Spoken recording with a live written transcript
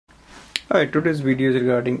Hi, today's video is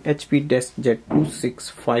regarding HP Deskjet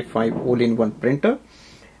 2655 all-in-one printer,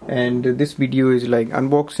 and this video is like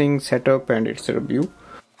unboxing, setup and its review.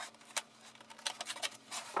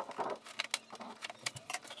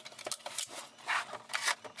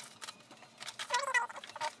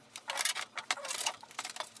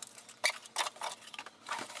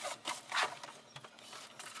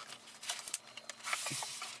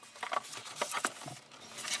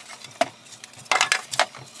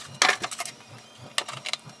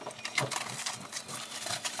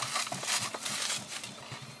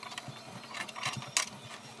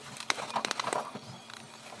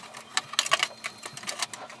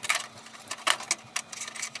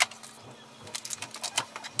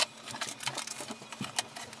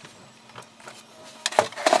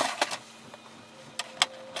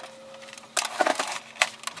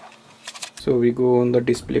 So we go on the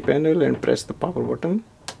display panel and press the power button.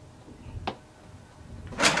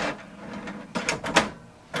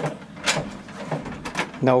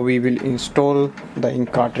 Now we will install the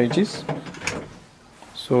ink cartridges.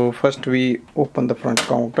 So first we open the front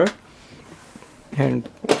counter and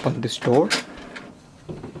open this door,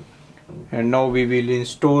 and now we will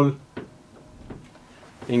install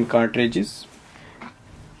ink cartridges.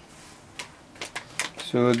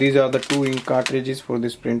 So these are the two ink cartridges for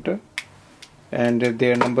this printer, and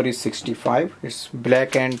their number is 65. It's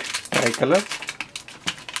black and tricolor.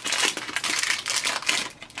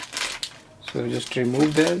 So just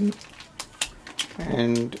remove them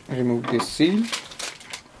and remove this seal.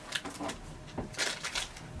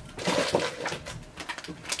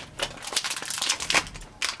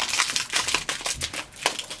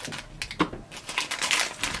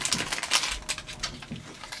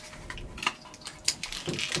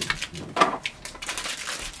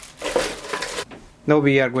 Now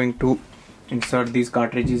we are going to insert these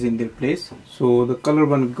cartridges in their place. So the color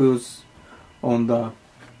one goes on the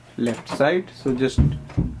left side, so just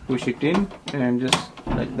push it in and just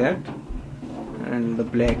like that, and the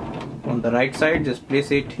black on the right side, just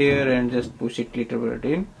place it here and just push it little bit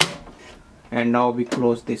in. And now we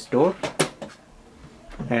close this door,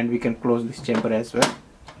 and we can close this chamber as well.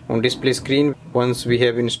 On display screen, once we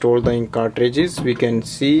have installed the ink cartridges, we can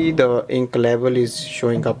see the ink level is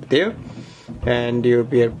showing up there, and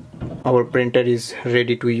our printer is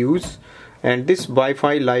ready to use. And this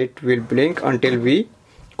Wi-Fi light will blink until we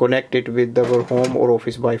connect it with our home or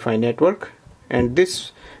office Wi-Fi network. And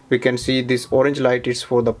this, we can see this orange light is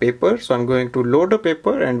for the paper. So I'm going to load a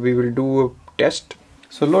paper and we will do a test.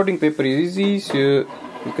 So loading paper is easy. So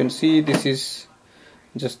you can see this is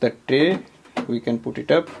just the tray. We can put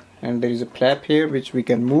it up, and there is a flap here which we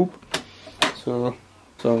can move. So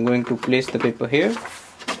I'm going to place the paper here.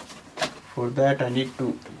 For that I need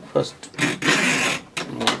to first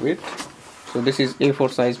move it. So this is A4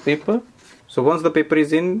 size paper. So once the paper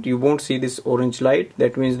is in, you won't see this orange light.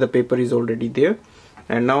 That means the paper is already there.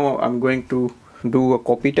 And now I'm going to do a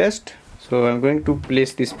copy test. So I'm going to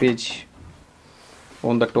place this page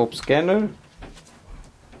on the top scanner,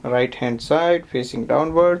 right hand side facing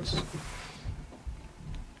downwards.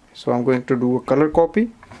 So I'm going to do a color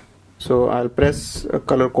copy. So I'll press a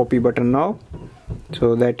color copy button now.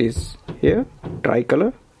 So that is here,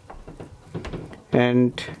 tricolor,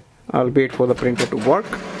 and I'll wait for the printer to work.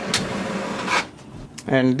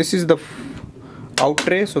 And this is the out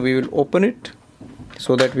tray, so we will open it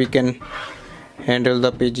so that we can handle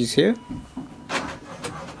the pages here.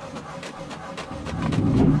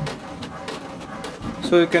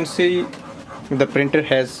 So you can see the printer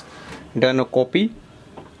has done a copy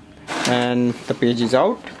and the page is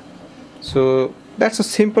out. So that's a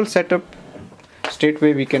simple setup. Straight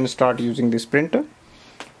away we can start using this printer.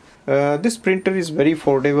 This printer is very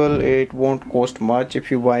affordable. It won't cost much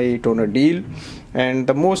if you buy it on a deal. And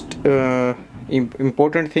the most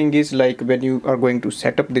important thing is, like, when you are going to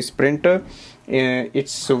set up this printer,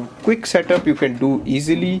 it's a quick setup. You can do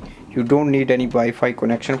easily. You don't need any Wi-Fi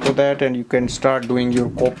connection for that, and you can start doing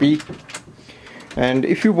your copy. And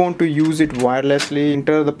if you want to use it wirelessly,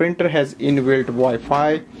 the printer has inbuilt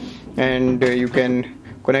Wi-Fi, and you can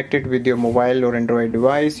connect it with your mobile or Android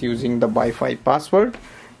device using the Wi-Fi password,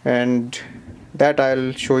 and that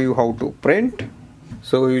I'll show you how to print.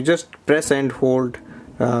 So you just press and hold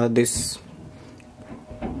these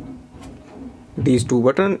two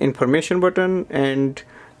buttons, information button and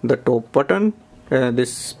the top button,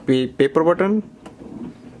 this paper button,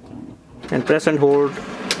 and press and hold.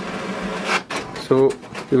 So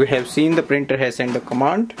you have seen the printer has sent a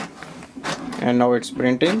command, and now it's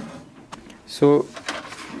printing. So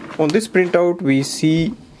on this printout we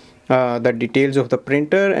see the details of the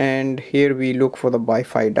printer, and here we look for the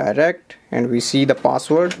Wi-Fi direct, and we see the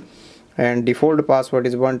password, and default password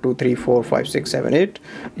is 1234567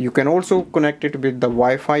 You can also connect it with the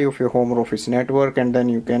Wi-Fi of your home or office network, and then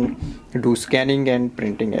you can do scanning and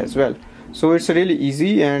printing as well. So it's really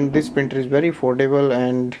easy, and this printer is very affordable.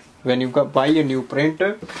 And when you buy a new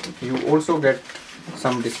printer, you also get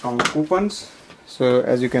some discount coupons. So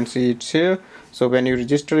as you can see, it's here. So when you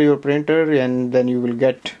register your printer, and then you will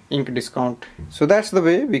get ink discount. So that's the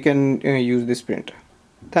way we can use this printer.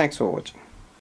 Thanks for watching.